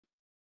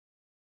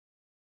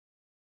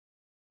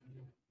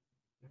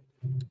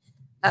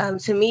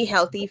To me,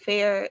 healthy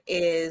fear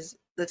is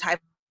the type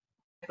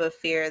of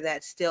fear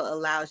that still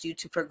allows you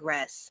to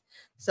progress.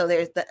 So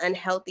there's the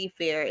unhealthy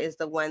fear is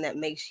the one that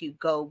makes you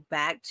go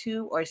back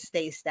to or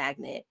stay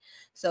stagnant.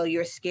 So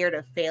you're scared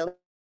of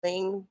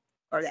failing,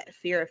 or that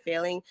fear of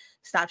failing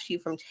stops you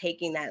from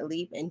taking that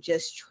leap and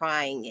just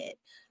trying it.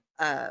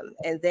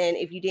 And then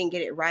if you didn't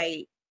get it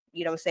right,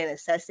 you know what I'm saying,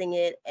 assessing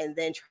it and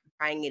then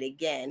trying it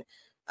again.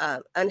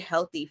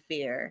 Unhealthy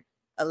fear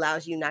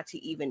allows you not to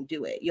even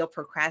do it. You'll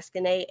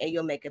procrastinate and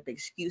you'll make up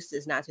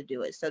excuses not to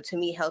do it. So to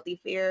me, healthy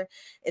fear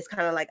is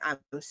kind of like, I'm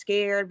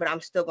scared, but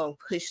I'm still going to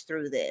push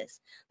through this.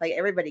 Like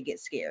everybody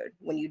gets scared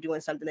when you're doing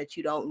something that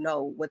you don't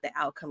know what the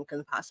outcome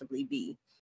can possibly be.